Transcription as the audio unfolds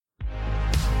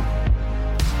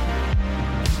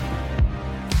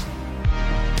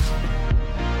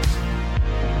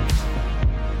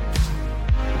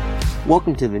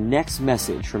Welcome to the next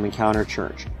message from Encounter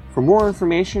Church. For more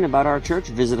information about our church,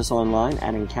 visit us online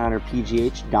at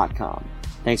encounterpgh.com.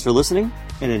 Thanks for listening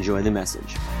and enjoy the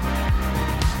message.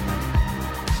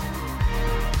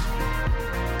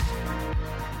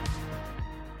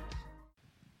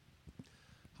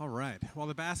 All right. While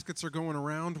the baskets are going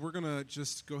around, we're going to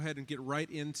just go ahead and get right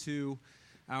into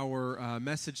our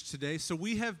message today. So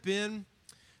we have been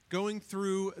going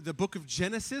through the book of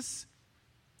Genesis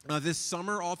this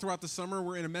summer. All throughout the summer,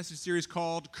 we're in a message series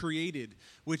called Created,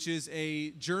 which is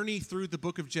a journey through the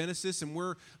book of Genesis, and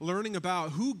we're learning about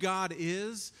who God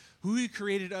is, who He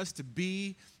created us to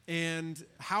be, and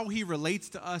how He relates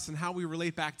to us and how we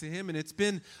relate back to Him. And it's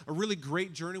been a really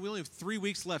great journey. We only have 3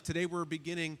 weeks left. Today we're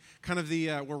beginning kind of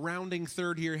we're rounding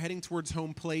third here, heading towards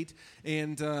home plate.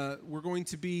 And we're going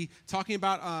to be talking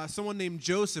about someone named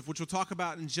Joseph, which we'll talk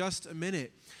about in just a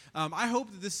minute. I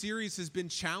hope that this series has been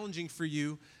challenging for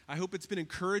you. I hope it's been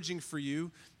encouraging for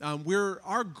you.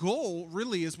 Our goal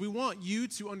really is we want you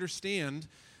to understand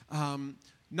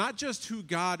not just who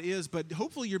God is, but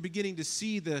hopefully you're beginning to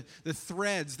see the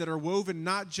threads that are woven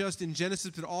not just in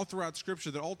Genesis, but all throughout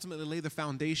Scripture that ultimately lay the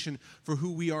foundation for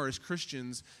who we are as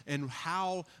Christians and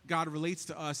how God relates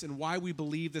to us and why we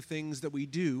believe the things that we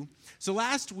do. So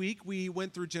last week, we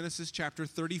went through Genesis chapter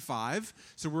 35.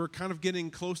 So we're kind of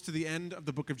getting close to the end of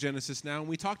the book of Genesis now. And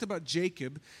we talked about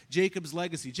Jacob's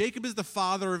legacy. Jacob is the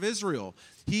father of Israel.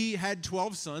 He had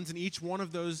 12 sons, and each one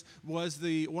of those was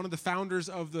one of the founders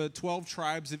of the 12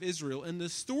 tribes of Israel. And the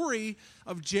story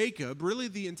of Jacob, really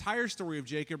the entire story of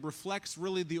Jacob, reflects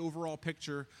really the overall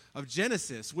picture of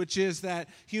Genesis, which is that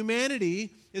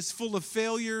humanity is full of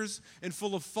failures and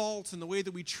full of faults in the way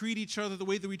that we treat each other, the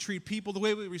way that we treat people, the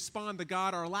way we respond to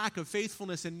God, our lack of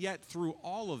faithfulness, and yet through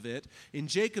all of it, in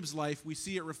Jacob's life, we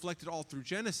see it reflected all through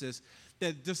Genesis,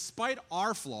 that despite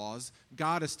our flaws,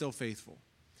 God is still faithful.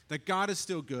 That God is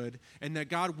still good, and that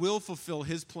God will fulfill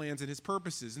His plans and His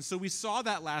purposes. And so we saw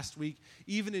that last week,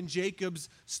 even in Jacob's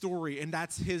story, and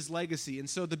that's his legacy. And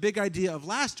so the big idea of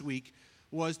last week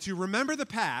was to remember the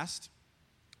past,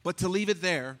 but to leave it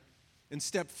there and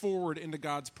step forward into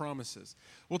God's promises.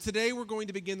 Well, today we're going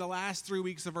to begin the last 3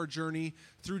 weeks of our journey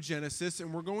through Genesis,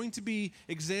 and we're going to be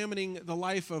examining the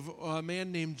life of a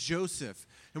man named Joseph.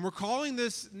 And we're calling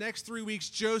this next 3 weeks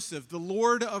Joseph, the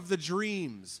Lord of the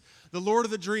Dreams. The Lord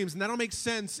of the Dreams. And that'll make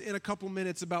sense in a couple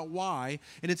minutes about why.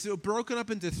 And it's broken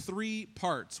up into 3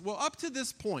 parts. Well, up to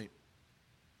this point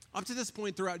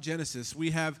throughout Genesis,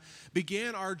 we have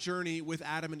began our journey with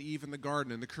Adam and Eve in the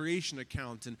garden and the creation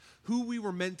account and who we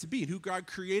were meant to be and who God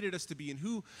created us to be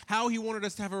and how He wanted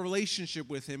us to have a relationship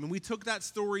with Him. And we took that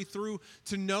story through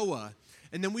to Noah.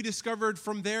 And then we discovered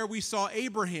from there, we saw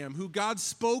Abraham, who God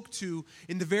spoke to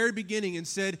in the very beginning and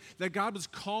said that God was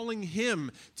calling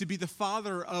him to be the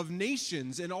father of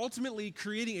nations and ultimately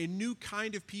creating a new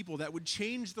kind of people that would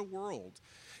change the world.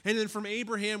 And then from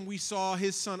Abraham, we saw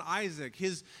his son Isaac,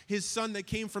 his son that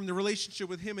came from the relationship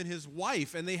with him and his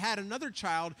wife. And they had another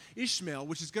child, Ishmael,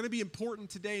 which is going to be important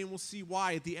today, and we'll see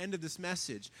why at the end of this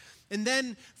message. And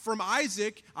then from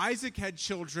Isaac had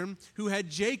children who had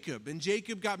Jacob. And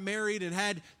Jacob got married and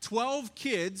had 12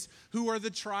 kids who are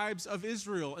the tribes of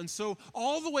Israel. And so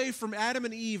all the way from Adam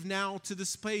and Eve now to the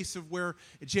space of where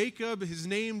Jacob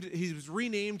he was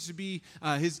renamed to be,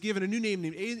 he's given a new name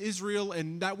named Israel,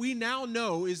 and that we now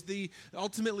know is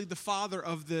ultimately the father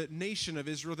of the nation of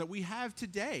Israel that we have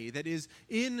today, that is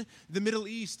in the Middle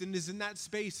East and is in that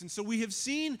space. And so we have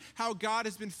seen how God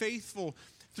has been faithful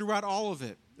throughout all of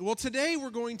it. Well, today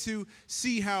we're going to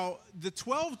see how the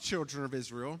 12 children of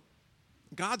Israel,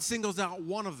 God singles out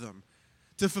one of them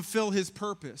to fulfill His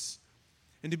purpose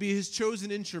and to be His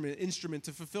chosen instrument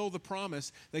to fulfill the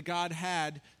promise that God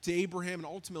had to Abraham and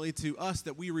ultimately to us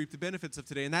that we reap the benefits of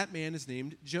today. And that man is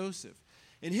named Joseph.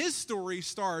 And his story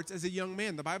starts as a young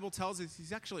man. The Bible tells us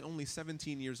he's actually only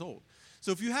 17 years old.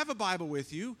 So if you have a Bible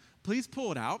with you, please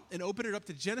pull it out and open it up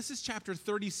to Genesis chapter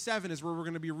 37 is where we're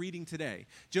going to be reading today.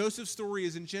 Joseph's story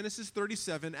is in Genesis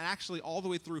 37, actually all the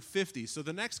way through 50. So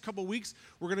the next couple weeks,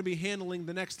 we're going to be handling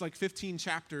the next 15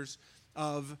 chapters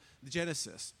of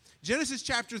Genesis. Genesis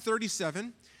chapter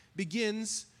 37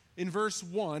 begins in verse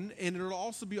 1, and it'll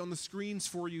also be on the screens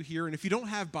for you here. And if you don't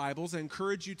have Bibles, I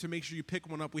encourage you to make sure you pick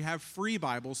one up. We have free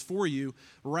Bibles for you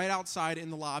right outside in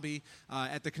the lobby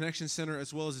at the Connection Center,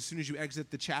 as well as soon as you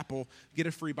exit the chapel, get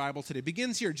a free Bible today. It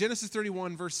begins here, Genesis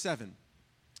 31, verse 7.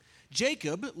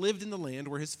 Jacob lived in the land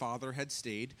where his father had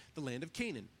stayed, the land of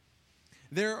Canaan.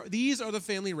 These are the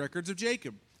family records of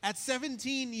Jacob. At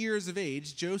 17 years of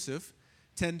age, Joseph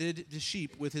tended the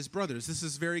sheep with his brothers. This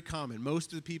is very common.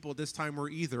 Most of the people at this time were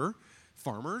either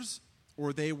farmers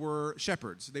or they were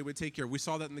shepherds. They would take care. We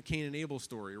saw that in the Cain and Abel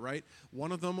story, right?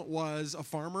 One of them was a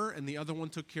farmer, and the other one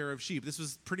took care of sheep. This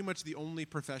was pretty much the only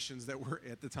professions that were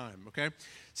at the time, okay?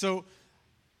 So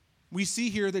we see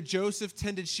here that Joseph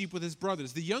tended sheep with his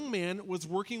brothers. The young man was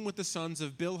working with the sons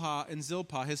of Bilhah and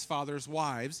Zilpah, his father's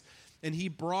wives, and he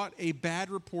brought a bad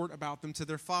report about them to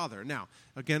their father. Now,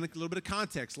 again, a little bit of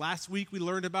context. Last week we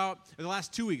learned about, the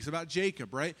last 2 weeks, about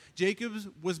Jacob, right? Jacob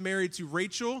was married to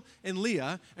Rachel and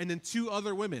Leah, and then 2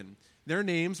 other women. Their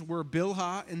names were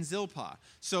Bilhah and Zilpah.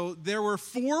 So there were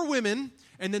 4 women,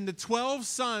 and then the 12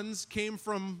 sons came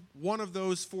from one of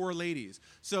those 4 ladies.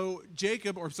 So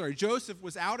Joseph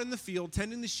was out in the field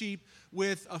tending the sheep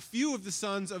with a few of the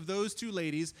sons of those 2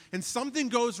 ladies, and something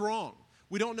goes wrong.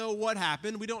 We don't know what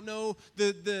happened. We don't know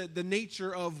the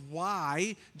nature of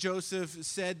why Joseph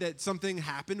said that something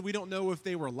happened. We don't know if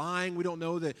they were lying. We don't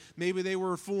know that maybe they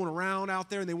were fooling around out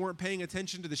there and they weren't paying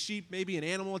attention to the sheep. Maybe an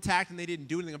animal attacked and they didn't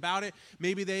do anything about it.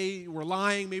 Maybe they were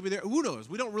lying. Who knows?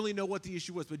 We don't really know what the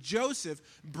issue was. But Joseph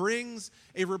brings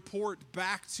a report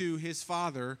back to his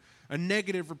father, a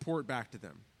negative report back to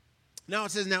them. Now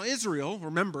it says, now Israel,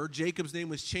 remember, Jacob's name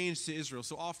was changed to Israel.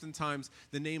 So oftentimes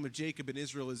the name of Jacob and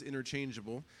Israel is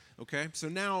interchangeable. Okay? So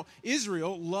now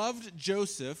Israel loved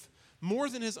Joseph more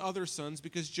than his other sons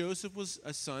because Joseph was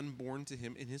a son born to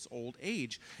him in his old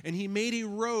age. And he made a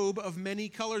robe of many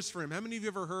colors for him. How many of you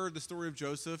ever heard the story of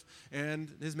Joseph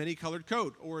and his many-colored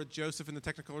coat? Or Joseph and the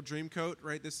Technicolor Dreamcoat,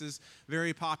 right? This is a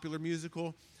very popular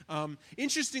musical.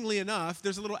 Interestingly enough,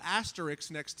 there's a little asterisk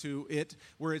next to it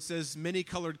where it says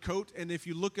many-colored coat. And if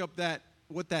you look up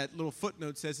what that little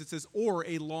footnote says, it says, or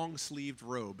a long-sleeved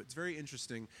robe. It's very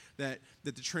interesting that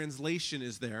the translation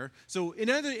is there. So in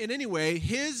any way,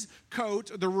 his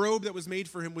coat, the robe that was made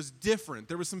for him, was different.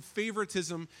 There was some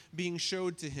favoritism being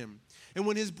showed to him. And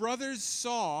when his brothers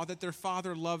saw that their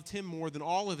father loved him more than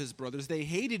all of his brothers, they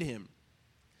hated him,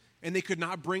 and they could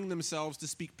not bring themselves to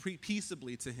speak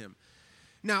peaceably to him.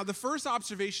 Now, the first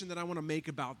observation that I want to make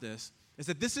about this is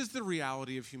that this is the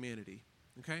reality of humanity.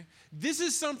 Okay? This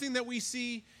is something that we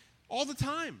see all the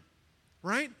time,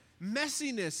 right?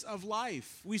 Messiness of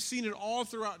life. We've seen it all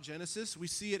throughout Genesis. We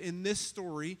see it in this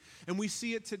story, and we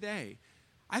see it today.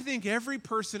 I think every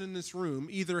person in this room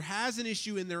either has an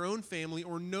issue in their own family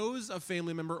or knows a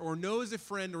family member or knows a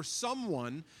friend or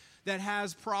someone that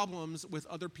has problems with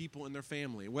other people in their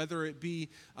family, whether it be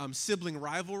sibling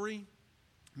rivalry,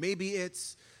 maybe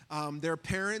it's their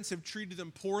parents have treated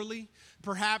them poorly.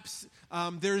 Perhaps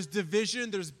there's division,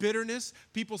 there's bitterness.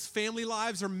 People's family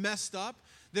lives are messed up.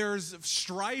 There's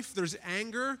strife, there's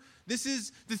anger. This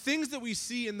is the things that we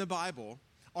see in the Bible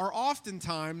are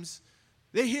oftentimes,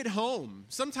 they hit home.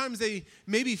 Sometimes they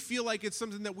maybe feel like it's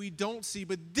something that we don't see,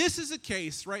 but this is a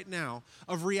case right now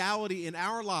of reality in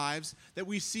our lives that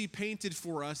we see painted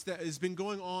for us that has been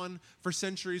going on for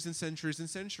centuries and centuries and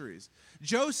centuries.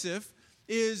 Joseph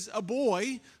is a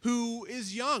boy who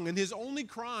is young, and his only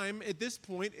crime at this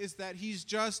point is that he's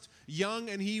just young,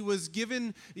 and he was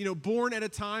born at a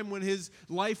time when his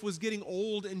life was getting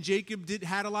old, and Jacob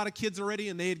had a lot of kids already,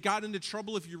 and they had gotten into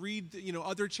trouble. If you read,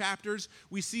 other chapters,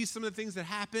 we see some of the things that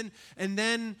happen, and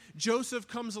then Joseph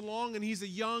comes along, and he's a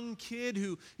young kid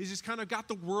who has just kind of got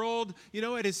the world,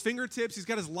 at his fingertips. He's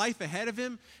got his life ahead of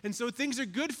him, and so things are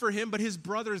good for him, but his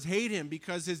brothers hate him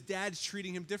because his dad's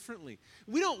treating him differently.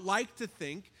 We don't like to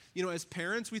think, as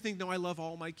parents, we think, no, I love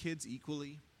all my kids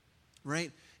equally,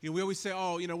 right? We always say,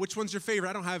 which one's your favorite?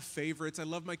 I don't have favorites. I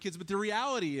love my kids. But the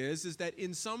reality is that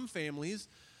in some families,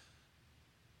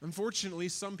 unfortunately,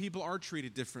 some people are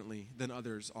treated differently than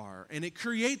others are. And it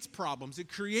creates problems. It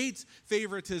creates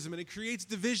favoritism, and it creates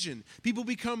division. People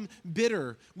become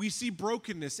bitter. We see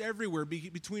brokenness everywhere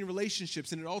between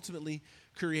relationships, and it ultimately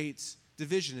creates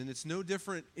division. And it's no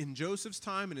different in Joseph's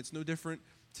time, and it's no different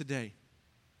today.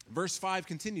 Verse 5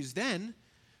 continues, then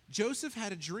Joseph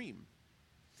had a dream,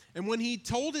 and when he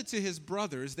told it to his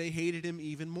brothers, they hated him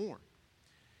even more.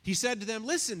 He said to them,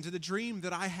 listen to the dream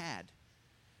that I had.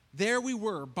 There we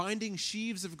were, binding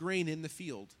sheaves of grain in the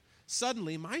field.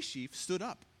 Suddenly my sheaf stood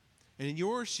up, and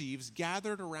your sheaves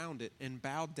gathered around it and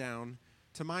bowed down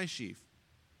to my sheaf.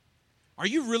 Are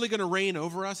you really going to reign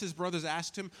over us? His brothers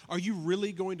asked him. Are you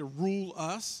really going to rule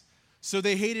us? So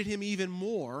they hated him even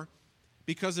more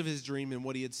because of his dream and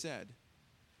what he had said.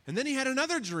 And then he had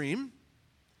another dream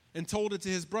and told it to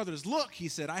his brothers. Look, he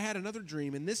said, I had another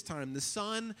dream, and this time the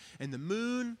sun and the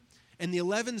moon and the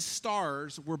 11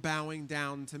 stars were bowing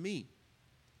down to me.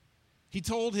 He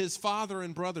told his father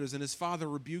and brothers, and his father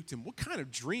rebuked him. What kind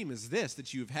of dream is this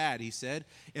that you've had? He said,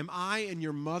 am I and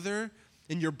your mother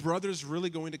and your brothers really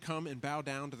going to come and bow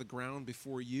down to the ground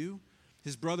before you?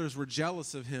 His brothers were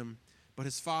jealous of him but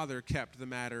his father kept the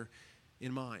matter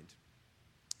in mind.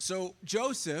 So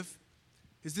Joseph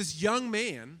is this young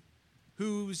man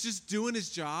who's just doing his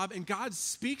job, and God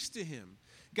speaks to him.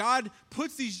 God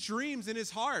puts these dreams in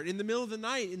his heart in the middle of the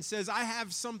night and says, I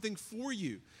have something for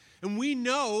you. And we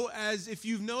know, as if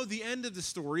you know the end of the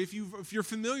story, if you're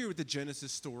familiar with the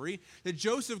Genesis story, that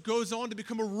Joseph goes on to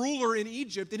become a ruler in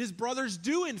Egypt, and his brothers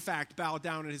do, in fact, bow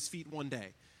down at his feet one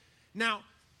day. Now,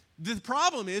 the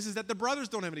problem is that the brothers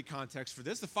don't have any context for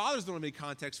this. The fathers don't have any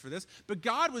context for this. But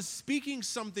God was speaking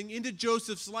something into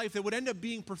Joseph's life that would end up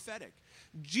being prophetic.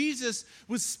 Jesus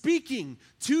was speaking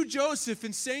to Joseph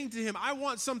and saying to him, I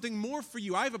want something more for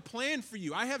you. I have a plan for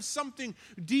you. I have something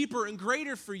deeper and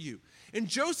greater for you. And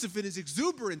Joseph, in his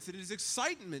exuberance and his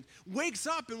excitement, wakes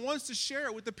up and wants to share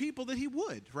it with the people that he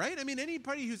would, right? I mean,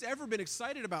 anybody who's ever been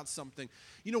excited about something,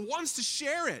 wants to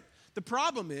share it. The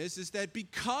problem is that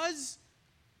because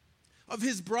of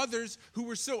his brothers who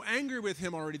were so angry with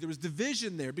him already, there was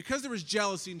division there, because there was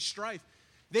jealousy and strife,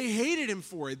 they hated him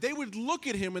for it. They would look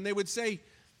at him and they would say,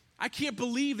 I can't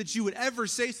believe that you would ever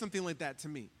say something like that to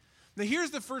me. Now,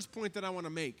 here's the first point that I want to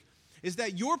make, is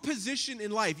that your position in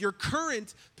life, your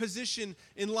current position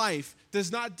in life,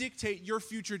 does not dictate your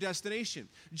future destination.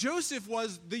 Joseph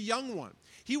was the young one.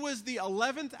 He was the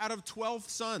 11th out of 12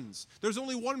 sons. There's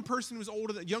only one person who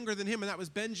was younger than him, and that was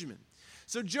Benjamin.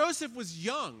 So Joseph was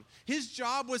young. His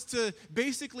job was to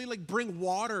basically bring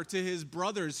water to his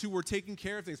brothers who were taking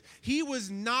care of things. He was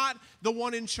not the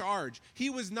one in charge. He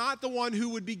was not the one who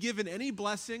would be given any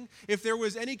blessing. If there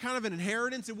was any kind of an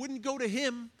inheritance, it wouldn't go to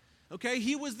him. Okay,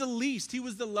 he was the least. He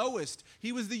was the lowest.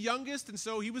 He was the youngest, and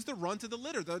so he was the runt of the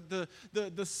litter,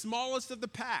 the smallest of the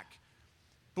pack.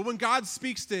 But when God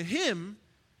speaks to him,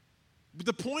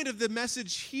 the point of the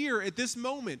message here at this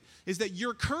moment is that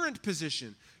your current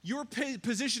position, your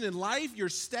position in life, your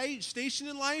station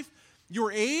in life, your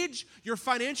age, your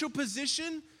financial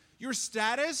position, your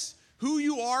status, who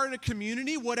you are in a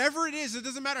community, whatever it is, it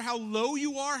doesn't matter how low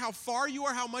you are, how far you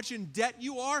are, how much in debt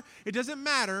you are, it doesn't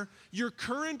matter. Your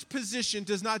current position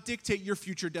does not dictate your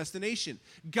future destination.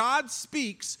 God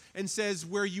speaks and says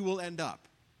where you will end up.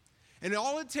 And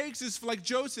all it takes is, like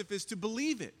Joseph, is to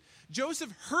believe it.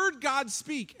 Joseph heard God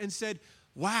speak and said,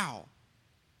 wow,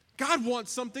 God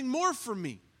wants something more from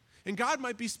me. And God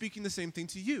might be speaking the same thing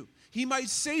to you. He might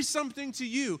say something to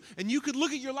you, and you could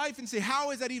look at your life and say,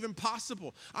 how is that even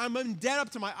possible? I'm in debt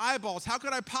up to my eyeballs. How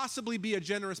could I possibly be a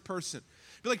generous person?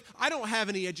 Be like, I don't have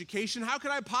any education. How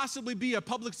could I possibly be a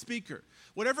public speaker?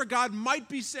 Whatever God might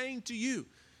be saying to you,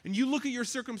 and you look at your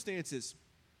circumstances.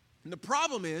 And the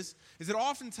problem is that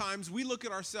oftentimes we look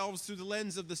at ourselves through the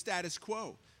lens of the status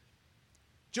quo.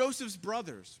 Joseph's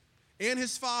brothers and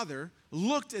his father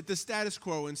looked at the status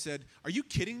quo and said, are you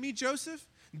kidding me, Joseph?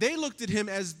 They looked at him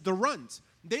as the runt.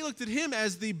 They looked at him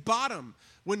as the bottom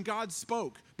when God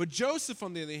spoke. But Joseph,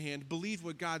 on the other hand, believed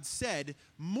what God said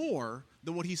more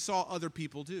than what he saw other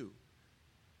people do.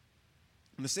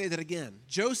 I'm going to say that again.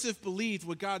 Joseph believed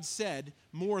what God said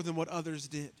more than what others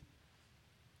did.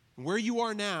 Where you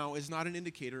are now is not an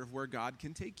indicator of where God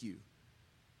can take you.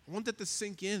 I want that to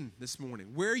sink in this morning.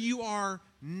 Where you are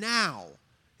now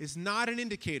is not an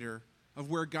indicator of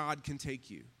where God can take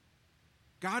you.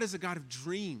 God is a God of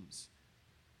dreams.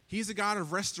 He's a God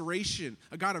of restoration,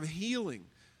 a God of healing,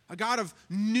 a God of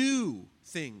new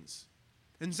things.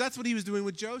 And that's what he was doing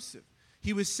with Joseph.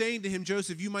 He was saying to him,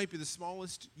 Joseph, you might be the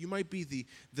smallest, you might be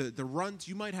the runt,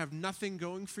 you might have nothing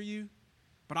going for you,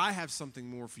 but I have something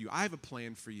more for you. I have a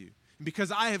plan for you. And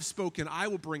because I have spoken, I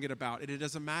will bring it about, and it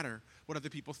doesn't matter what other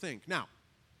people think. Now,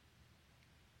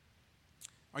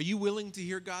 are you willing to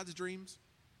hear God's dreams?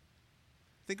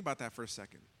 Think about that for a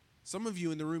second. Some of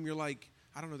you in the room, you're like,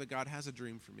 I don't know that God has a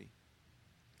dream for me.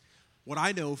 What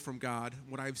I know from God,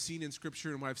 what I've seen in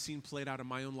Scripture and what I've seen played out in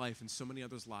my own life and so many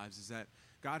others' lives is that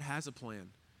God has a plan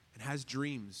and has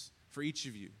dreams for each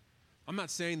of you. I'm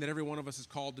not saying that every one of us is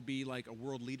called to be like a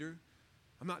world leader.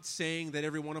 I'm not saying that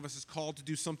every one of us is called to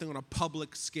do something on a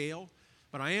public scale,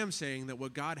 but I am saying that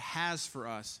what God has for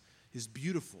us is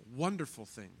beautiful, wonderful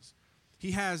things.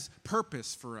 He has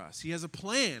purpose for us. He has a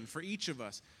plan for each of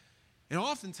us. And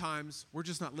oftentimes, we're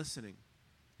just not listening.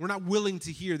 We're not willing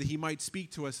to hear that he might speak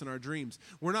to us in our dreams.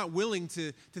 We're not willing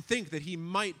to think that he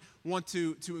might want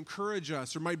to encourage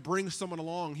us or might bring someone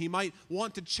along. He might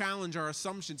want to challenge our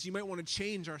assumptions. He might want to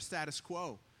change our status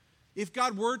quo. If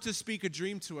God were to speak a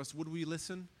dream to us, would we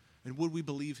listen and would we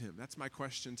believe him? That's my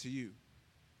question to you.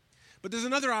 But there's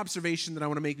another observation that I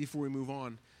want to make before we move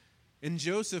on. And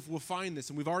Joseph will find this,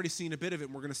 and we've already seen a bit of it,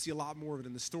 and we're going to see a lot more of it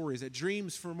in the story, is that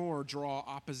dreams for more draw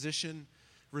opposition,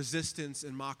 resistance,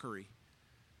 and mockery.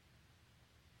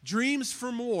 Dreams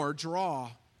for more draw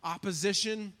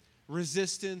opposition,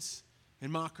 resistance,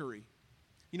 and mockery.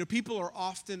 You know, people are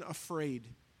often afraid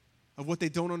of what they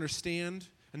don't understand,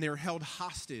 and they are held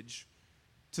hostage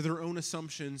to their own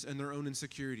assumptions and their own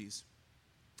insecurities.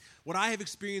 What I have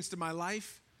experienced in my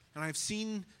life, and I've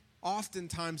seen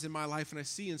oftentimes in my life, and I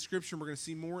see in Scripture, and we're going to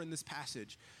see more in this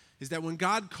passage, is that when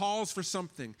God calls for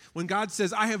something, when God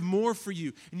says, I have more for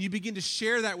you, and you begin to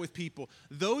share that with people,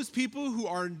 those people who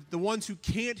are the ones who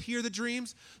can't hear the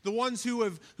dreams, the ones who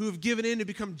have given in to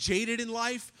become jaded in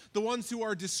life, the ones who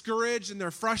are discouraged and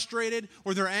they're frustrated,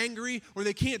 or they're angry, or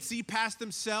they can't see past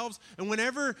themselves, and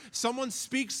whenever someone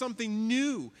speaks something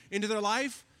new into their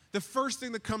life, the first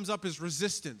thing that comes up is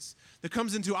resistance, that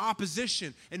comes into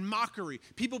opposition and mockery.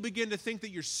 People begin to think that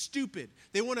you're stupid.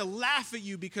 They want to laugh at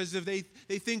you because they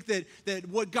think that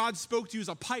what God spoke to you is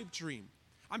a pipe dream.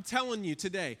 I'm telling you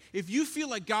today, if you feel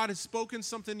like God has spoken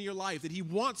something in your life, that he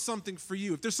wants something for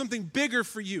you, if there's something bigger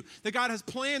for you, that God has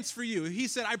plans for you, he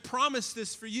said, I promise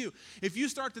this for you. If you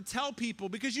start to tell people,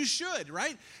 because you should,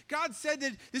 right? God said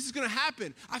that this is going to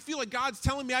happen. I feel like God's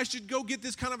telling me I should go get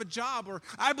this kind of a job, or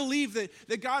I believe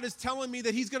that God is telling me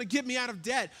that he's going to get me out of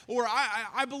debt, or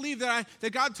I believe that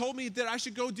God told me that I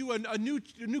should go do a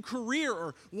new career,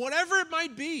 or whatever it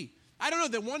might be. I don't know,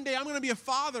 that one day I'm going to be a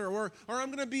father, or I'm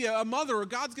going to be a mother, or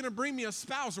God's going to bring me a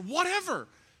spouse, or whatever.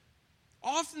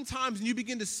 Oftentimes, when you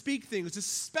begin to speak things,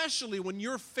 especially when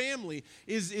your family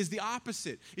is the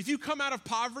opposite. If you come out of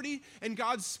poverty and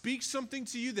God speaks something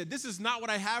to you that this is not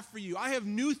what I have for you, I have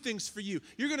new things for you.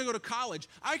 You're going to go to college.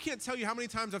 I can't tell you how many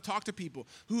times I've talked to people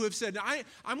who have said,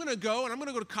 I'm going to go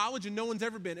to college and no one's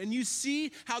ever been. And you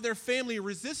see how their family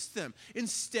resists them.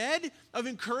 Instead of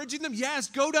encouraging them, yes,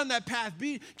 go down that path,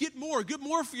 get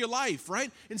more for your life,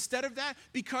 right? Instead of that,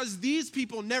 because these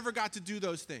people never got to do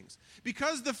those things.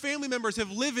 Because the family members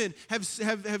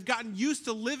have gotten used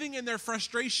to living in their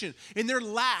frustration, in their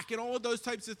lack, and all of those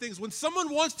types of things. When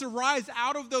someone wants to rise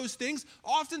out of those things,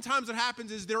 oftentimes what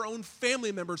happens is their own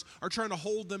family members are trying to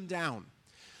hold them down.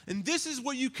 And this is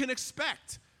what you can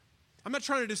expect. I'm not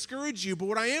trying to discourage you, but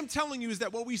what I am telling you is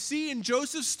that what we see in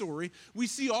Joseph's story, we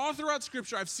see all throughout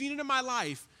Scripture, I've seen it in my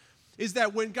life, is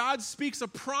that when God speaks a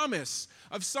promise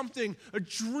of something, a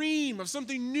dream of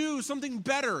something new, something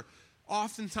better,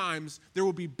 oftentimes there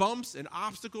will be bumps and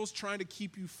obstacles trying to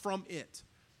keep you from it.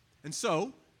 And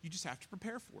so you just have to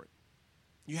prepare for it.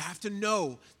 You have to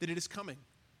know that it is coming.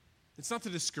 It's not to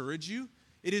discourage you.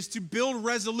 It is to build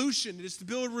resolution. It is to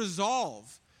build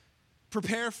resolve.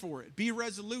 Prepare for it. Be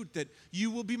resolute that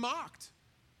you will be mocked.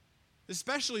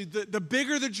 Especially the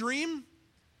bigger the dream,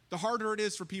 the harder it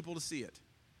is for people to see it.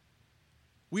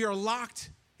 We are locked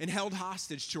and held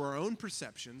hostage to our own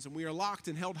perceptions, and we are locked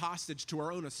and held hostage to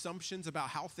our own assumptions about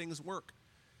how things work.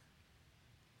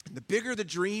 And the bigger the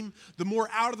dream, the more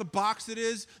out of the box it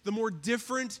is, the more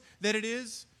different that it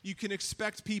is, you can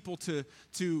expect people to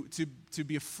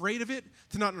be afraid of it,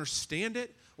 to not understand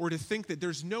it, or to think that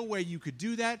there's no way you could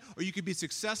do that, or you could be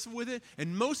successful with it.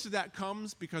 And most of that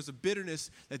comes because of bitterness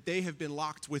that they have been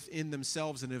locked within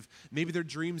themselves, and maybe their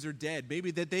dreams are dead, maybe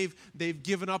that they've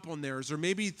given up on theirs, or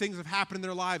maybe things have happened in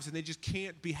their lives and they just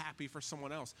can't be happy for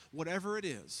someone else. Whatever it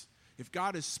is, if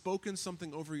God has spoken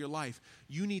something over your life,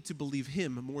 you need to believe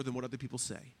him more than what other people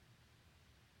say.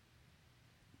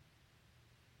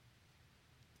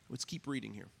 Let's keep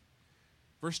reading here.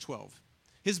 Verse 12.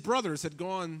 His brothers had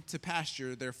gone to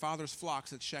pasture their father's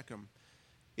flocks at Shechem.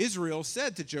 Israel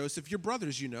said to Joseph, your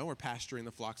brothers, are pasturing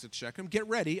the flocks at Shechem. Get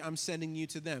ready, I'm sending you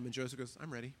to them. And Joseph goes,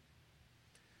 I'm ready.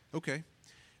 Okay.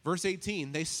 Verse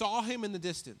 18, they saw him in the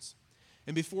distance,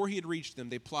 and before he had reached them,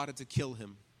 they plotted to kill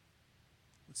him.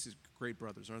 That's his great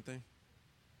brothers, aren't they?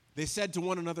 They said to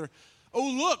one another, oh,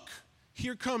 look,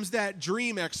 here comes that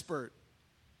dream expert.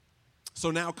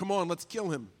 So now, come on, let's kill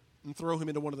him and throw him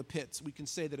into one of the pits. We can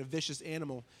say that a vicious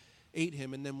animal ate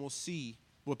him, and then we'll see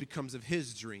what becomes of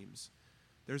his dreams.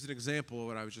 There's an example of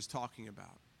what I was just talking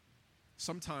about.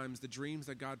 Sometimes the dreams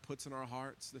that God puts in our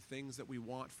hearts, the things that we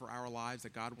want for our lives,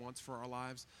 that God wants for our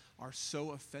lives, are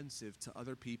so offensive to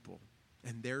other people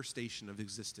and their station of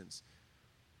existence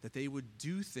that they would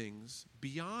do things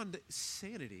beyond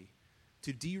sanity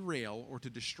to derail or to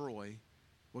destroy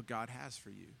what God has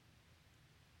for you.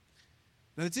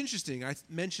 Now, it's interesting. I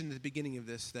mentioned at the beginning of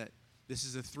this that this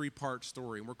is a 3-part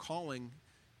story, and we're calling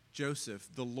Joseph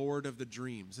the Lord of the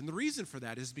Dreams. And the reason for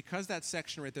that is because that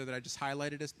section right there that I just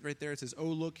highlighted right there, it says, oh,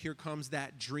 look, here comes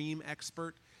that dream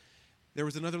expert. there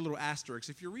was another little asterisk.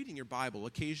 If you're reading your Bible,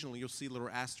 occasionally you'll see little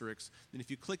asterisks. And if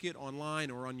you click it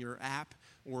online or on your app,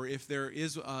 or if there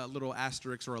is a little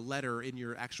asterisk or a letter in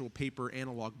your actual paper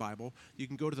analog Bible, you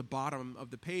can go to the bottom of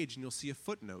the page and you'll see a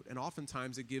footnote. And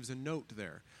oftentimes it gives a note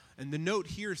there. And the note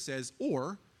here says,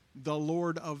 or the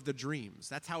Lord of the dreams.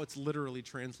 That's how it's literally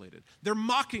translated. They're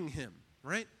mocking him,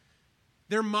 right?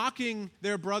 They're mocking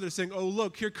their brother, saying, oh,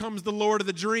 look, here comes the Lord of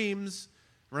the dreams,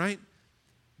 right?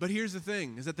 But here's the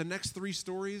thing, is that the next 3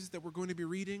 stories that we're going to be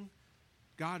reading,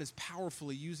 God is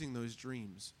powerfully using those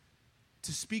dreams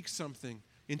to speak something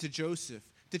into Joseph,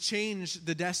 to change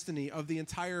the destiny of the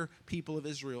entire people of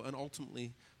Israel and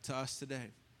ultimately to us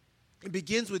today. It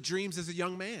begins with dreams as a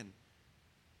young man,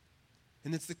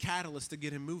 and it's the catalyst to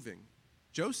get him moving.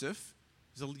 Joseph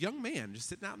is a young man just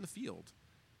sitting out in the field,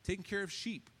 taking care of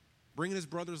sheep, bringing his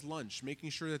brothers lunch, making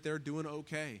sure that they're doing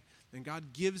okay. And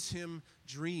God gives him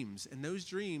dreams, and those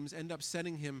dreams end up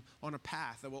setting him on a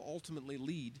path that will ultimately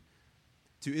lead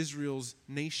to Israel's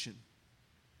nation.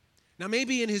 Now,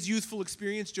 maybe in his youthful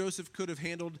experience, Joseph could have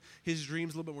handled his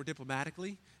dreams a little bit more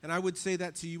diplomatically, and I would say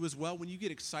that to you as well. When you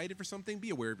get excited for something, be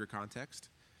aware of your context.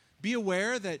 Be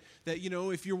aware that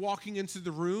if you're walking into the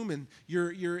room and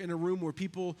you're in a room where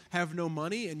people have no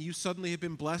money and you suddenly have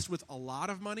been blessed with a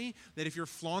lot of money, that if you're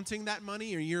flaunting that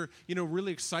money or you're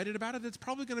really excited about it, it's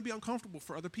probably going to be uncomfortable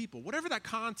for other people. Whatever that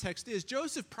context is,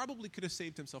 Joseph probably could have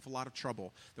saved himself a lot of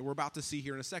trouble that we're about to see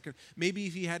here in a second. Maybe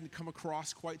if he hadn't come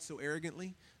across quite so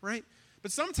arrogantly, right?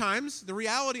 But sometimes the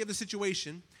reality of the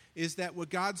situation is that what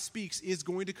God speaks is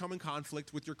going to come in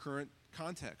conflict with your current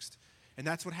context. And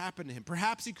that's what happened to him.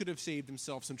 Perhaps he could have saved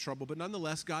himself some trouble, but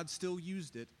nonetheless, God still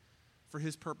used it for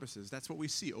his purposes. That's what we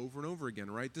see over and over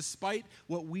again, right? Despite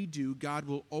what we do, God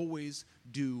will always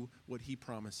do what he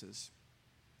promises.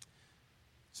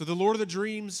 So the Lord of the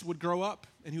dreams would grow up,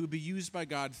 and he would be used by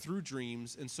God through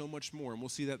dreams and so much more. And we'll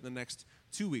see that in the next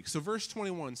 2 weeks. So verse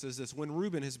 21 says this, when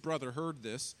Reuben, his brother, heard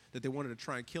this, that they wanted to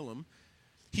try and kill him,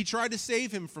 he tried to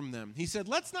save him from them. He said,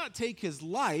 let's not take his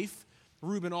life.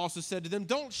 Reuben also said to them,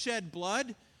 don't shed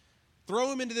blood.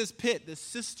 Throw him into this pit, this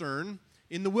cistern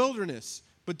in the wilderness,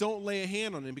 but don't lay a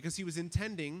hand on him, because he was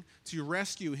intending to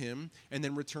rescue him and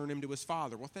then return him to his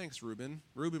father. Well, thanks, Reuben.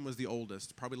 Reuben was the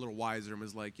oldest, probably a little wiser, and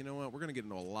was like, you know what, we're going to get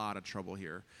into a lot of trouble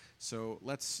here. So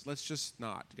let's just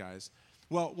not, guys.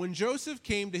 Well, when Joseph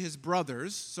came to his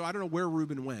brothers, so I don't know where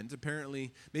Reuben went.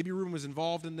 Apparently, maybe Reuben was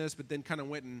involved in this, but then kind of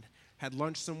went and had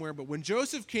lunch somewhere. But when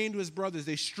Joseph came to his brothers,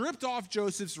 they stripped off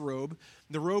Joseph's robe,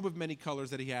 the robe of many colors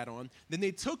that he had on. Then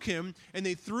they took him and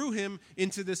they threw him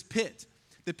into this pit.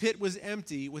 The pit was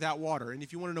empty without water. And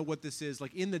if you want to know what this is,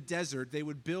 like in the desert, they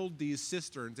would build these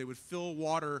cisterns. They would fill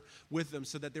water with them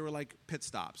so that they were like pit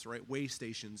stops, right? Way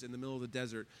stations in the middle of the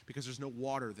desert because there's no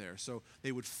water there. So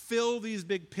they would fill these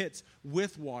big pits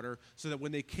with water so that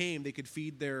when they came, they could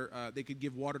feed they could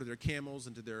give water to their camels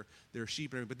and to their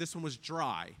sheep and everything. But this one was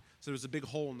dry. So there was a big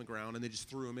hole in the ground, and they just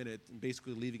threw him in it, and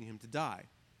basically leaving him to die.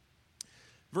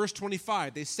 Verse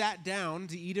 25, they sat down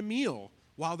to eat a meal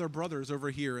while their brothers over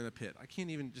here in the pit.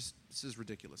 This is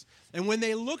ridiculous. And when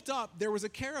they looked up, there was a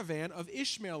caravan of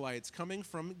Ishmaelites coming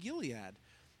from Gilead.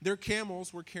 Their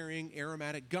camels were carrying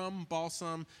aromatic gum,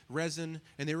 balsam, resin,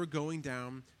 and they were going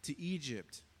down to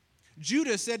Egypt.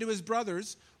 Judah said to his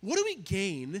brothers, what do we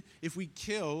gain if we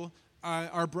kill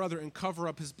our brother and cover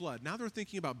up his blood? Now they're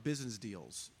thinking about business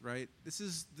deals, right? This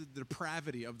is the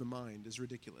depravity of the mind is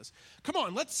ridiculous. Come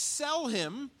on, let's sell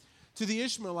him to the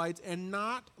Ishmaelites and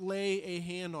not lay a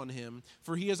hand on him,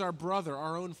 for he is our brother,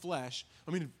 our own flesh.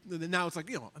 I mean, now it's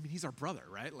like, he's our brother,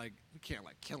 right? Like, we can't,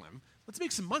 kill him. Let's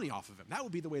make some money off of him. That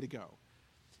would be the way to go.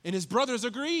 And his brothers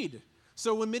agreed.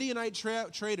 So when Midianite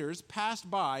traders passed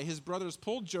by, his brothers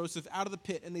pulled Joseph out of the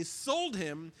pit, and they sold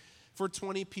him for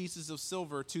 20 pieces of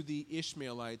silver to the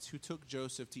Ishmaelites who took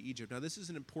Joseph to Egypt. Now, this is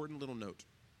an important little note.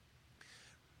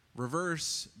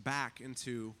 Reverse back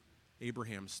into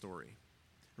Abraham's story.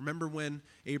 Remember when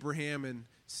Abraham and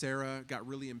Sarah got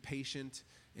really impatient,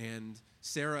 and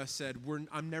Sarah said,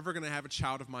 I'm never going to have a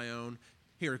child of my own.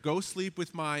 Here, go sleep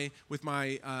with my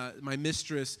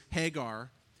mistress Hagar.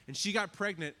 And she got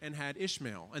pregnant and had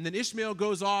Ishmael. And then Ishmael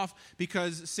goes off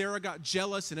because Sarah got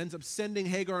jealous and ends up sending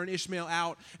Hagar and Ishmael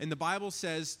out. And the Bible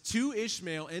says to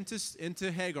Ishmael and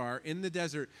to Hagar in the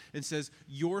desert, and says,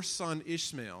 your son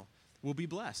Ishmael will be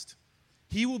blessed.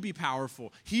 He will be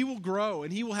powerful. He will grow,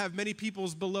 and he will have many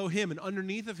peoples below him and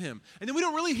underneath of him. And then we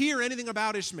don't really hear anything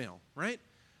about Ishmael, right?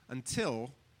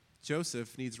 Until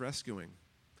Joseph needs rescuing.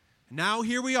 Now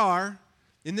here we are,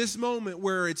 in this moment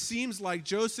where it seems like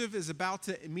Joseph is about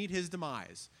to meet his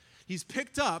demise. He's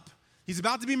picked up, he's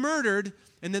about to be murdered,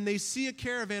 and then they see a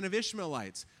caravan of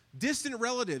Ishmaelites. distant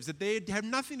relatives that they have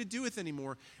nothing to do with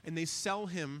anymore, and they sell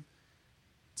him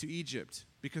to Egypt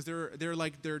because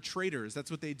they're traders.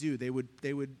 That's what they do.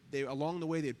 They along the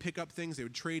way they'd pick up things, they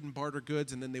would trade and barter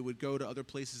goods, and then they would go to other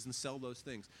places and sell those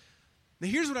things. Now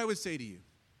here's what I would say to you.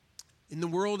 In the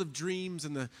world of dreams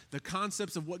and the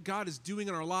concepts of what God is doing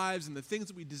in our lives and the things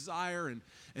that we desire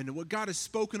and what God has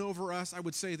spoken over us, I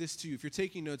would say this to you. If you're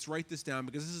taking notes, write this down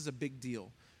because this is a big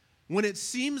deal. When it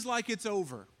seems like it's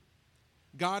over,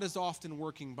 God is often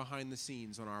working behind the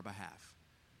scenes on our behalf.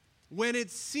 When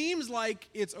it seems like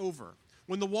it's over,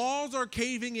 when the walls are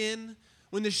caving in,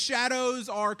 when the shadows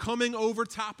are coming over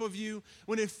top of you,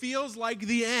 when it feels like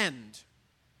the end,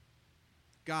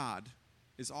 God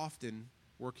is often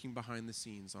working behind the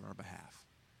scenes on our behalf.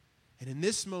 And in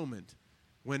this moment,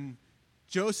 when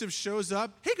Joseph shows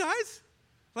up, hey guys,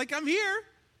 like I'm here,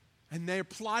 and they're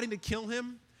plotting to kill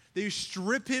him, they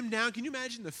strip him down. Can you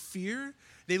imagine the fear?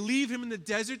 They leave him in the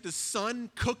desert, the sun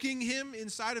cooking him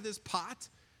inside of this pot.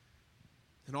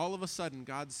 And all of a sudden,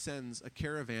 God sends a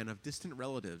caravan of distant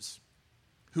relatives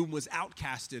whom was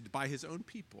outcasted by his own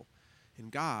people.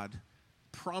 And God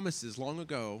promises long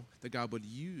ago that God would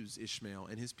use Ishmael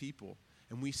and his people.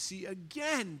 And we see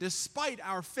again, despite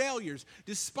our failures,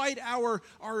 despite our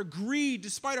greed,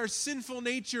 despite our sinful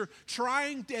nature,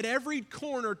 trying at every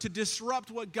corner to disrupt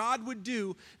what God would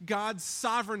do, God's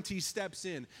sovereignty steps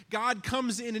in. God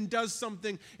comes in and does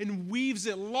something and weaves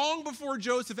it. Long before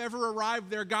Joseph ever arrived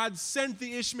there, God sent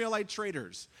the Ishmaelite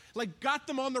traders, got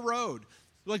them on the road.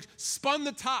 Spun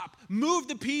the top, moved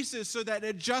the pieces so that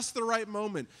at just the right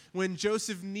moment, when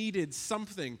Joseph needed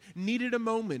something, needed a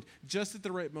moment, just at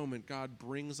the right moment, God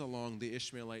brings along the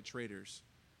Ishmaelite traders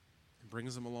and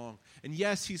brings them along. And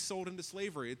yes, he's sold into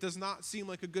slavery. It does not seem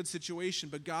like a good situation,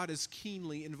 but God is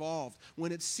keenly involved.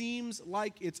 When it seems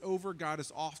like it's over, God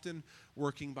is often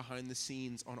working behind the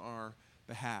scenes on our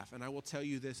behalf. And I will tell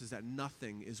you this, is that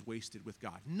nothing is wasted with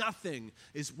God. Nothing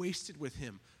is wasted with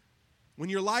him. When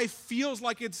your life feels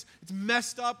like it's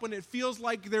messed up, when it feels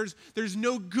like there's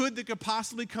no good that could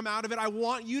possibly come out of it, I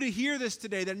want you to hear this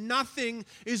today, that nothing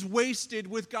is wasted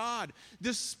with God.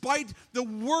 Despite the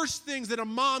worst things that a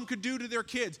mom could do to their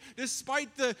kids,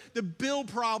 despite the bill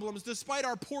problems, despite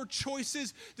our poor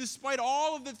choices, despite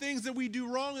all of the things that we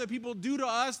do wrong, that people do to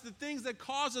us, the things that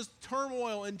cause us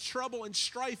turmoil and trouble and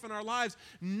strife in our lives,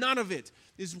 none of it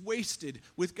is wasted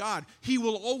with God. He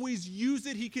will always use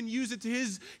it. He can use it to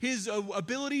his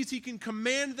abilities. He can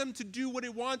command them to do what he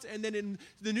wants. And then in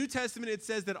the New Testament, it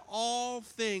says that all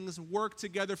things work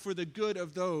together for the good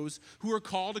of those who are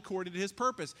called according to his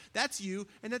purpose. That's you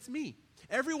and that's me.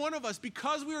 Every one of us,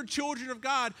 because we are children of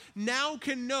God, now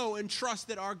can know and trust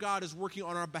that our God is working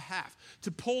on our behalf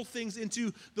to pull things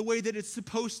into the way that it's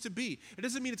supposed to be. It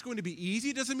doesn't mean it's going to be easy.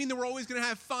 It doesn't mean that we're always going to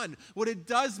have fun. What it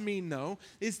does mean, though,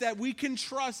 is that we can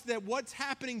trust that what's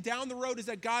happening down the road is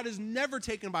that God is never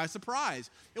taken by surprise.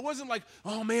 It wasn't like,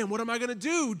 oh man, what am I going to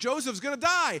do? Joseph's going to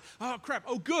die. Oh crap.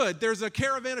 Oh good, there's a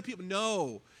caravan of people.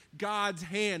 No, God's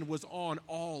hand was on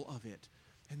all of it.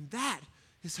 And that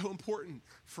is so important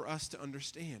for us to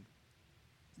understand.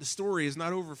 The story is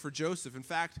not over for Joseph. In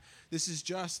fact, this is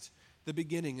just the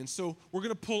beginning. And so we're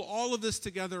going to pull all of this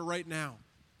together right now.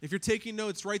 If you're taking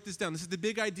notes, write this down. This is the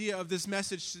big idea of this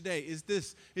message today,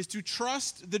 is to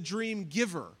trust the dream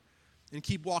giver and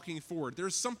keep walking forward.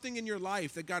 There's something in your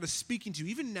life that God is speaking to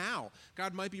you. Even now,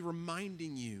 God might be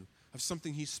reminding you of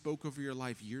something he spoke over your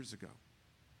life years ago.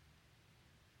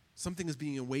 Something is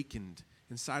being awakened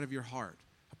inside of your heart.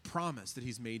 A promise that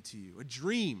he's made to you, a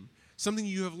dream, something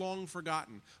you have long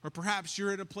forgotten. Or perhaps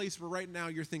you're at a place where right now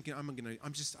you're thinking, I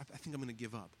think I'm going to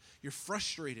give up. You're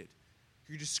frustrated.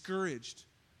 You're discouraged.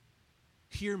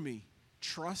 Hear me.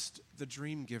 Trust the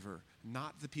dream giver,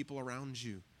 not the people around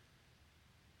you.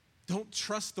 Don't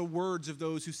trust the words of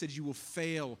those who said you will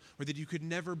fail or that you could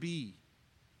never be.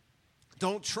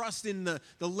 Don't trust in the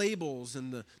labels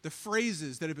and the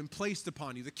phrases that have been placed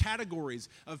upon you, the categories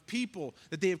of people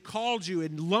that they have called you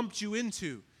and lumped you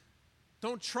into.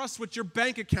 Don't trust what your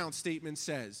bank account statement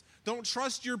says. Don't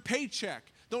trust your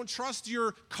paycheck. Don't trust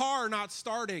your car not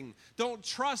starting. Don't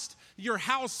trust your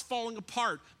house falling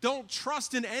apart. Don't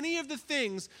trust in any of the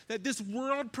things that this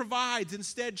world provides.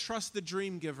 Instead, trust the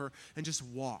dream giver and just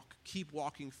walk. Keep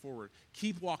walking forward.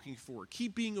 Keep walking forward.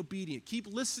 Keep being obedient.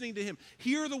 Keep listening to him.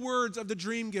 Hear the words of the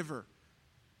dream giver.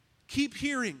 Keep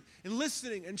hearing and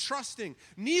listening and trusting.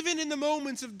 And even in the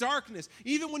moments of darkness,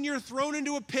 even when you're thrown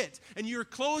into a pit and your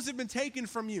clothes have been taken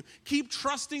from you, keep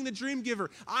trusting the dream giver.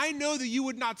 I know that you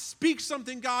would not speak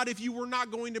something, God, if you were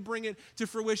not going to bring it to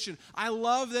fruition. I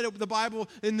love that the Bible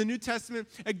in the New Testament,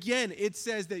 again, it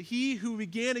says that he who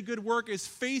began a good work is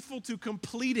faithful to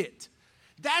complete it.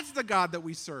 That's the God that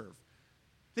we serve.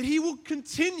 That he will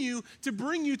continue to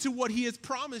bring you to what he has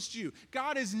promised you.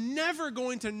 God is never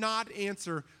going to not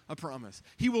answer a promise.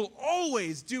 He will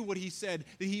always do what he said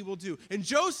that he will do. And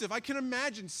Joseph, I can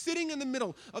imagine sitting in the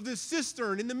middle of this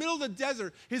cistern, in the middle of the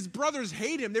desert. His brothers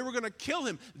hate him. They were going to kill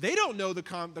him. They don't know the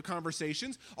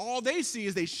conversations. All they see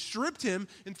is they stripped him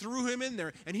and threw him in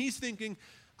there. And he's thinking,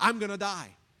 I'm going to die.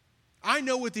 I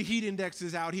know what the heat index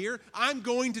is out here. I'm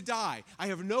going to die. I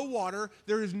have no water.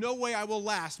 There is no way I will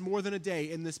last more than a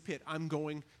day in this pit. I'm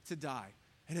going to die.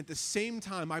 And at the same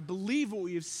time, I believe what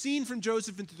we have seen from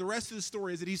Joseph and through the rest of the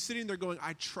story is that he's sitting there going,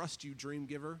 I trust you, dream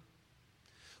giver.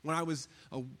 When I was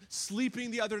sleeping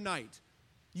the other night,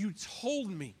 you told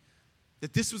me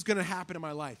that this was going to happen in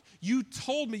my life. You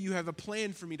told me you have a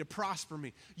plan for me to prosper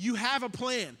me. You have a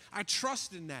plan. I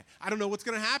trust in that. I don't know what's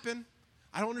going to happen.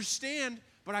 I don't understand,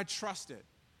 but I trust it.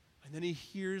 And then he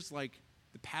hears like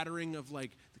the pattering of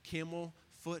like the camel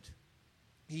foot.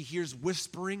 He hears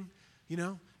whispering,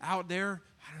 out there.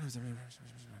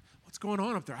 What's going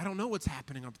on up there? I don't know what's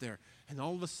happening up there. And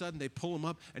all of a sudden they pull him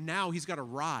up, and now he's got to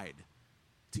ride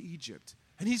to Egypt.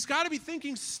 And he's got to be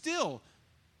thinking still,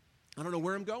 I don't know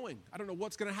where I'm going. I don't know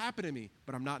what's going to happen to me,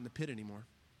 but I'm not in the pit anymore.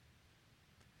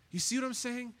 You see what I'm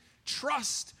saying?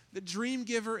 Trust the dream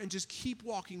giver and just keep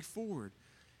walking forward.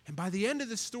 And by the end of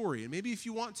the story, and maybe if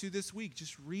you want to this week,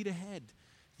 just read ahead.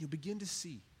 You'll begin to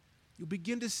see. You'll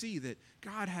begin to see that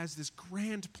God has this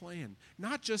grand plan,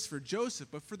 not just for Joseph,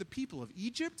 but for the people of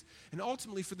Egypt and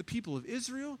ultimately for the people of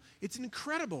Israel. It's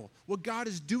incredible what God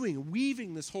is doing,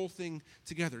 weaving this whole thing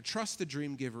together. Trust the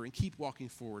dream giver and keep walking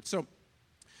forward. So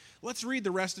let's read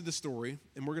the rest of the story,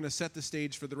 and we're going to set the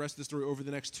stage for the rest of the story over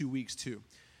the next 2 weeks too.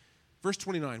 Verse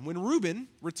 29, when Reuben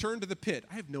returned to the pit,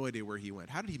 I have no idea where he went.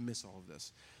 How did he miss all of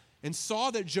this? And saw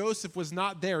that Joseph was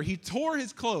not there, he tore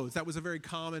his clothes. That was a very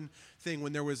common thing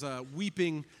when there was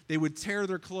weeping. They would tear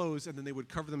their clothes and then they would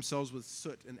cover themselves with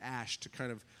soot and ash to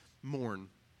kind of mourn.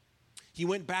 He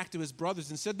went back to his brothers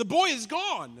and said, the boy is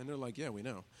gone. And they're like, yeah, we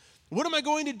know. What am I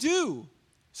going to do?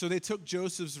 So they took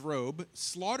Joseph's robe,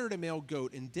 slaughtered a male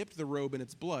goat, and dipped the robe in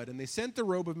its blood. And they sent the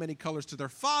robe of many colors to their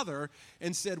father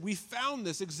and said, we found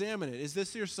this, examine it. Is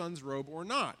this your son's robe or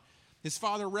not? His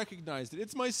father recognized it.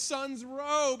 It's my son's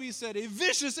robe, he said. A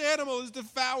vicious animal has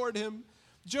devoured him.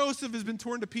 Joseph has been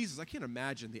torn to pieces. I can't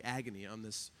imagine the agony on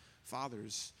this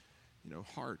father's,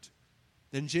 heart.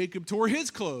 Then Jacob tore his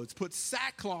clothes, put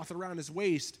sackcloth around his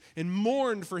waist, and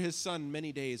mourned for his son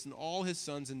many days. And all his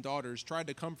sons and daughters tried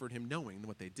to comfort him, knowing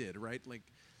what they did, right? Like,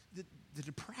 the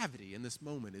depravity in this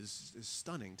moment is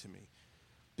stunning to me.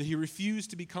 That he refused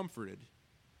to be comforted.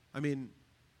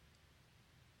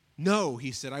 No,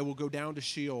 he said, I will go down to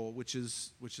Sheol, which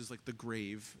is like the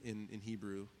grave in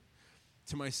Hebrew,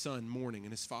 to my son mourning.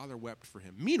 And his father wept for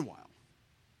him. Meanwhile,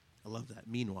 I love that.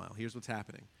 Meanwhile, here's what's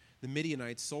happening. The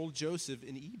Midianites sold Joseph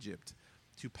in Egypt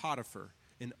to Potiphar,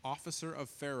 an officer of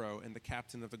Pharaoh and the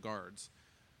captain of the guards.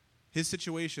 His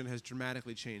situation has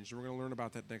dramatically changed, and we're going to learn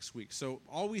about that next week. So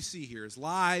all we see here is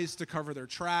lies to cover their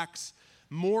tracks,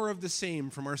 more of the same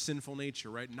from our sinful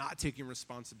nature, right? Not taking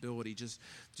responsibility, just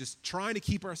trying to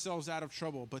keep ourselves out of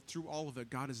trouble. But through all of it,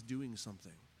 God is doing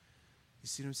something. You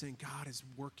see what I'm saying? God is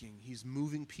working. He's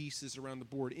moving pieces around the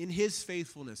board in his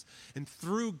faithfulness. And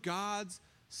through God's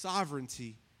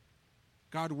sovereignty,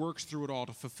 God works through it all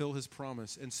to fulfill his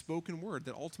promise and spoken word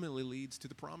that ultimately leads to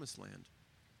the promised land,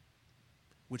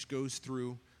 which goes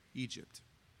through Egypt.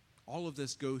 All of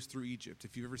this goes through Egypt.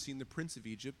 If you've ever seen The Prince of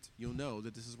Egypt, you'll know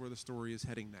that this is where the story is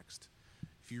heading next.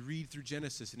 If you read through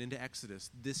Genesis and into Exodus,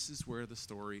 this is where the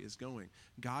story is going.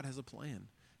 God has a plan.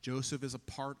 Joseph is a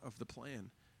part of the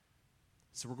plan.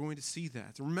 So we're going to see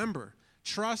that. Remember,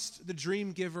 trust the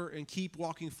dream giver and keep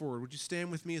walking forward. Would you stand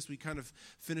with me as we kind of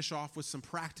finish off with some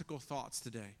practical thoughts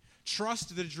today?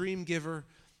 Trust the dream giver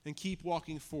and keep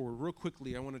walking forward. Real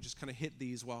quickly, I want to just kind of hit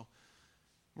these while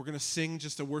we're going to sing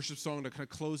just a worship song to kind of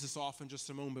close this off in just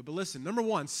a moment. But listen, number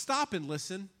one, stop and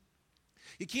listen.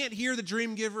 You can't hear the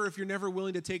dream giver if you're never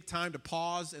willing to take time to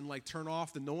pause and turn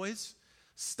off the noise.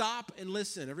 Stop and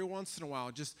listen every once in a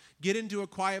while. Just get into a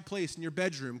quiet place in your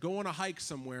bedroom. Go on a hike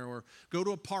somewhere or go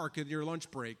to a park at your lunch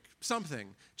break.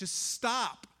 Something. Just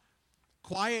stop.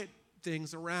 Quiet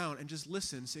things around and just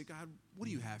listen. Say, God, what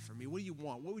do you have for me? What do you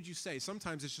want? What would you say?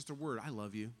 Sometimes it's just a word. I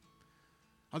love you.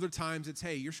 Other times it's,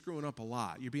 hey, you're screwing up a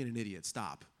lot. You're being an idiot.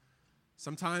 Stop.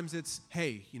 Sometimes it's,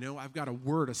 hey, I've got a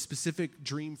word, a specific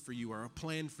dream for you or a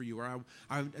plan for you or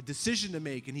a decision to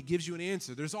make, and he gives you an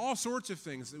answer. There's all sorts of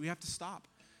things that we have to stop.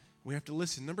 We have to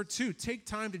listen. Number two, take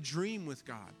time to dream with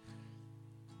God.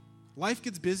 Life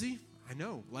gets busy. I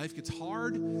know. Life gets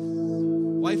hard.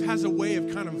 Life has a way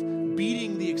of kind of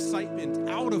beating the excitement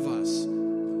out of us.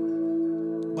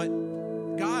 But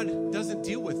God doesn't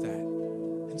deal with that.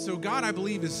 And so God, I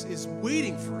believe, is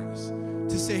waiting for us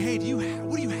to say, hey,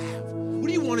 what do you have? What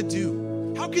do you want to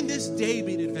do? How can this day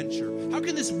be an adventure? How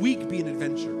can this week be an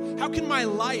adventure? How can my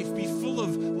life be full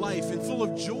of life and full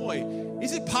of joy?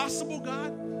 Is it possible,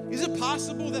 God? Is it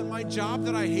possible that my job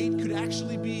that I hate could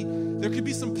actually be, there could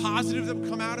be some positive that would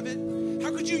come out of it?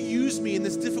 How could you use me in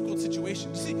this difficult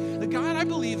situation? You see, God, I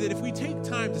believe that if we take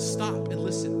time to stop and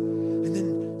listen and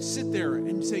then sit there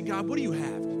and say, God, what do you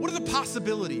have? What are the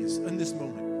possibilities in this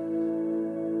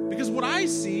moment? Because what I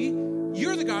see,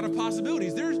 you're the God of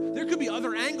possibilities. There could be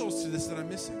other angles to this that I'm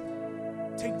missing.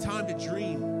 Take time to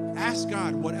dream. Ask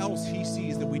God what else he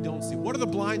sees that we don't see. What are the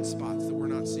blind spots that we're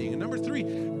not seeing? And number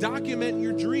 3, document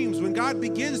your dreams. When God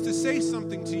begins to say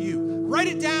something to you, write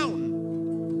it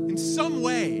down in some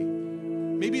way.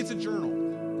 Maybe it's a journal.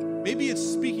 Maybe it's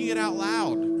speaking it out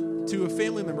loud to a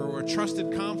family member or a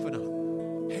trusted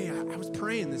confidant. Hey, I was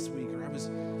praying this week, or I was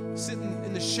sitting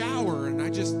in the shower and I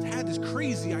just had this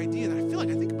crazy idea that I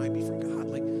think it might be from God.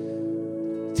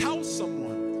 Tell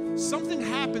someone. Something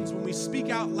happens when we speak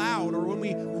out loud or when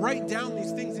we write down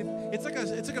these things. It's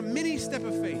like a mini step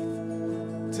of faith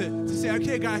to say,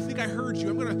 okay, God, I think I heard you.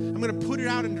 I'm gonna put it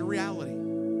out into reality.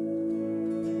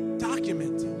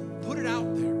 Document it. Put it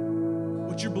out there.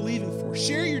 What you're believing for.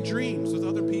 Share your dreams with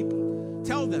other people.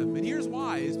 Tell them. And here's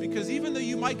why, is because even though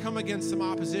you might come against some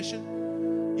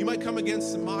opposition, you might come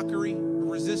against some mockery or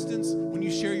resistance, when you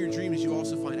share your dreams, you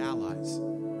also find allies.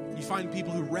 You find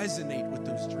people who resonate with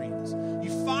those dreams.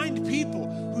 You find people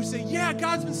who say, yeah,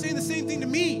 God's been saying the same thing to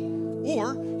me.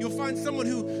 Or you'll find someone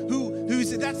who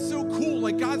said, that's so cool,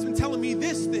 like God's been telling me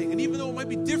this thing. And even though it might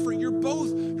be different, you're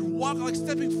walking, like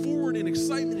stepping forward in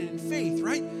excitement and in faith,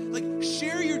 right? Like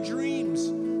share your dreams,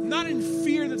 not in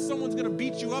fear that someone's going to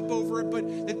beat you up over it, but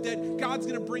that God's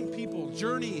going to bring people,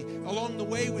 journey along the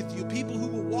way with you, people who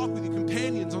will walk with you,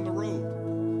 companions on the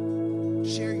road.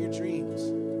 Share your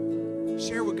dreams.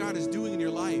 Share what God is doing in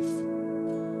your life.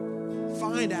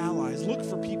 Find allies. Look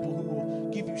for people who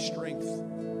will give you strength.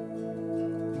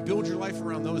 And build your life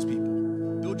around those people.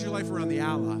 Build your life around the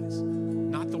allies,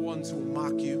 not the ones who will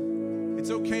mock you.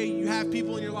 It's okay. You have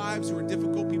people in your lives who are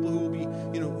difficult, people who will be,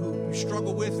 who you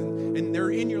struggle with, and they're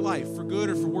in your life for good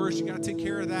or for worse. You got to take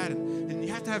care of that, and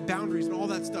you have to have boundaries and all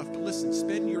that stuff. But listen,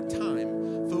 spend your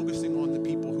time focusing on the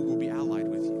people who will be allied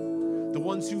with you, the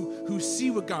ones who see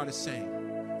what God is saying,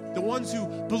 the ones who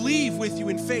believe with you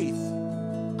in faith.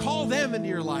 Call them into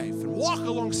your life and walk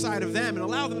alongside of them and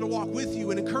allow them to walk with you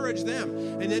and encourage them,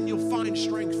 and then you'll find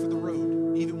strength for the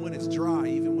road, even when it's dry,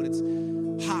 even when it's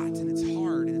hot and it's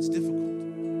hard and it's difficult.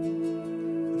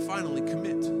 And finally,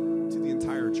 commit to the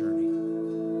entire journey.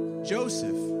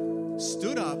 Joseph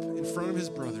stood up in front of his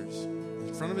brothers,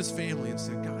 in front of his family, and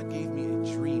said, God gave me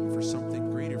a dream for something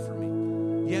greater for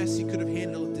me. Yes, he could have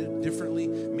handled it differently.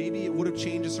 Maybe it would have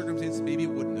changed the circumstances. Maybe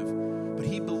it wouldn't have. But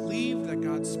he believed that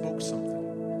God spoke something.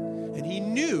 And he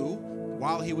knew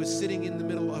while he was sitting in the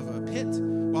middle of a pit,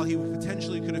 while he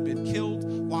potentially could have been killed,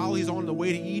 while he's on the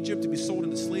way to Egypt to be sold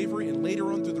into slavery, and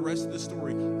later on through the rest of the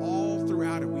story, all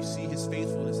throughout it, we see his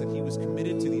faithfulness, that he was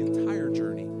committed to the entire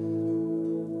journey.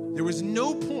 There was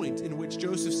no point in which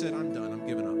Joseph said, I'm done, I'm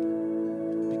giving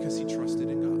up, because he trusted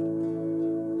in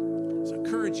God. So I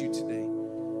encourage you today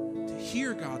to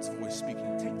hear God's voice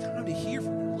speaking. Take time to hear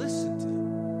from him, listen to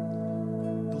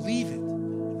him, believe it,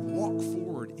 and walk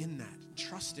forward in that,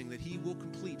 trusting that he will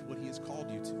complete what he has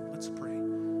called you to. Let's pray.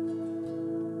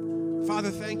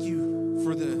 Father, thank you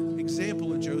for the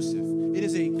example of Joseph. It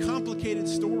is a complicated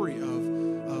story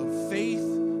of faith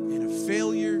and of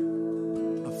failure,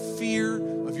 of fear,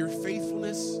 of your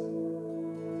faithfulness.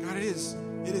 God, it is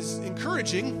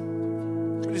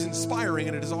encouraging, it is inspiring,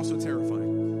 and it is also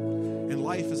terrifying. And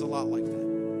life is a lot like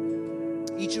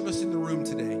that. Each of us in the room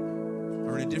today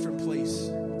are in a different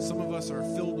place. Some of us are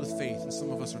filled with faith, and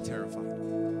some of us are terrified.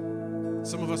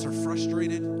 Some of us are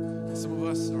frustrated, and some of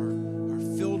us are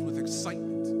filled with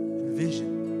excitement and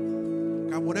vision.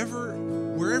 God,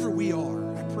 wherever we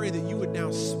are, I pray that you would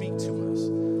now speak to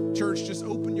us. Church, just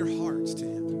open your hearts to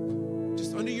him.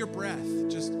 Just under your breath,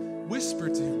 just whisper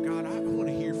to him, God, I want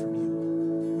to hear from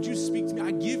you. Would you speak to me?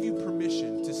 I give you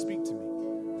permission to speak to me.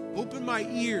 Open my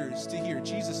ears to hear.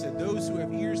 Jesus said, those who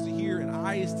have ears to hear and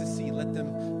eyes to see, let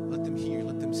them hear,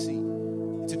 let them see.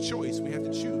 It's a choice. We have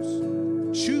to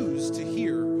choose. Choose to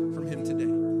hear from him today.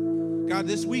 God,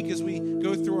 this week as we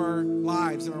go through our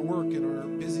lives and our work and our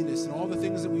busyness and all the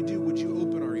things that we do, would you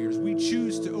open our ears? We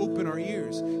choose to open our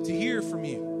ears to hear from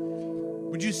you.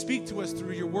 Would you speak to us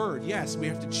through your word? Yes, we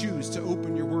have to choose to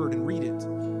open your word and read it.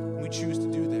 We choose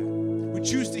to do that. We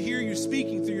choose to hear you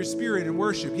speaking through your Spirit in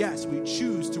worship. Yes, we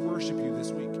choose to worship you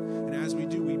this week. And as we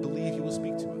do, we believe you will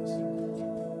speak to us.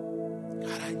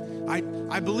 God,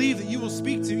 I believe that you will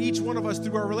speak to each one of us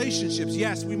through our relationships.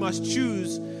 Yes, we must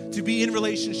choose to be in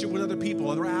relationship with other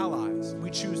people, other allies. We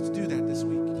choose to do that this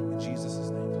week in Jesus'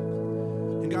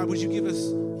 name. And God, would you give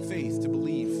us faith to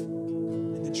believe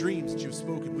in the dreams that you've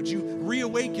spoken? Would you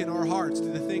reawaken our hearts to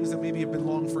the things that maybe have been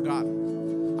long forgotten?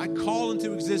 I call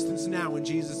into existence now in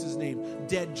Jesus' name,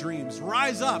 dead dreams.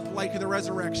 Rise up like the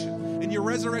resurrection. In your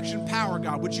resurrection power,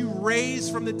 God, would you raise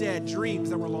from the dead dreams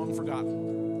that were long forgotten?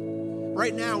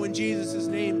 Right now, in Jesus'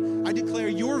 name, I declare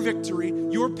your victory,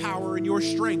 your power, and your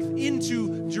strength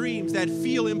into dreams that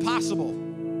feel impossible.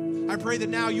 I pray that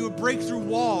now you would break through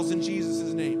walls in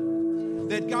Jesus' name.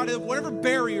 That, God, whatever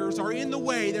barriers are in the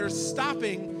way that are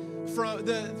stopping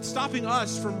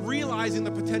us from realizing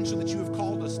the potential that you have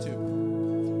called us to.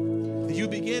 That you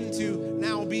begin to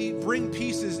now bring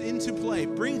pieces into play,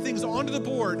 bring things onto the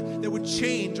board that would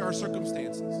change our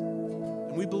circumstances.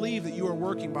 And we believe that you are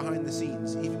working behind the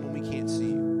scenes, even when we can't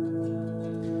see you.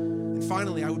 And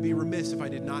finally, I would be remiss if I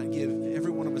did not give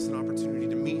every one of us an opportunity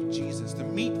to meet Jesus, to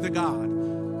meet the God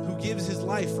who gives his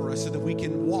life for us so that we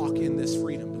can walk in this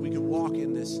freedom, that we can walk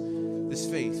in this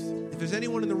faith. If there's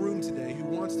anyone in the room today who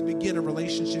wants to begin a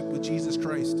relationship with Jesus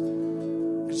Christ,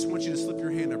 I just want you to slip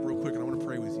your hand up real quick and I want to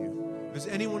pray with you. If there's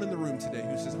anyone in the room today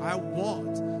who says, I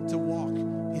want to walk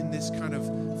in this kind of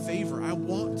favor, I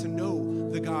want to know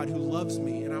the God who loves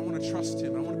me, and I want to trust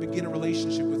him. I want to begin a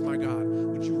relationship with my God.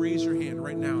 Would you raise your hand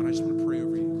right now, and I just want to pray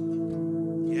over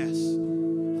you. Yes.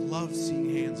 I love seeing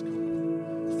hands go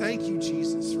up. Thank you,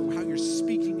 Jesus, for how you're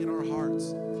speaking in our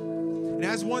hearts. And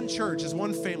as one church, as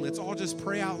one family, let's all just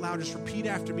pray out loud. Just repeat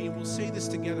after me, and we'll say this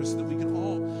together so that we can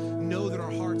all know that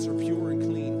our hearts are pure and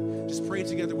clean. Just pray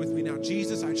together with me now.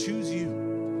 Jesus, I choose you.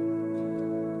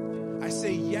 I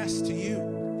say yes to you.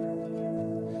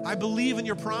 I believe in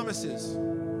your promises.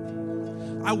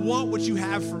 I want what you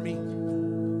have for me.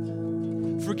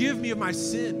 Forgive me of my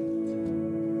sin.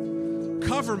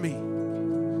 Cover me.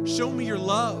 Show me your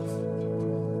love.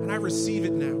 And I receive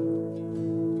it now.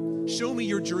 Show me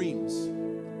your dreams.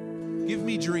 Give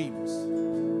me dreams.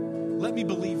 Let me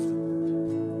believe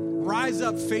them. Rise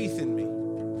up faith in me.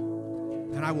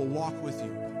 And I will walk with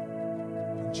you.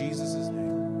 In Jesus'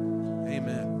 name,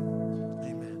 amen.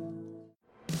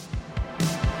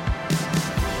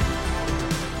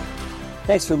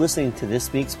 Thanks for listening to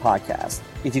this week's podcast.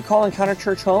 If you call Encounter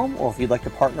Church home, or if you'd like to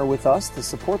partner with us to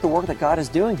support the work that God is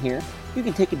doing here, you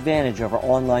can take advantage of our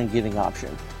online giving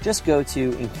option. Just go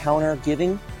to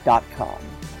encountergiving.com.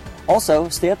 Also,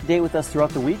 stay up to date with us throughout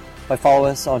the week by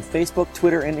following us on Facebook,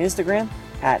 Twitter, and Instagram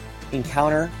at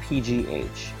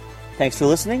EncounterPGH. Thanks for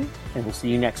listening, and we'll see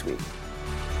you next week.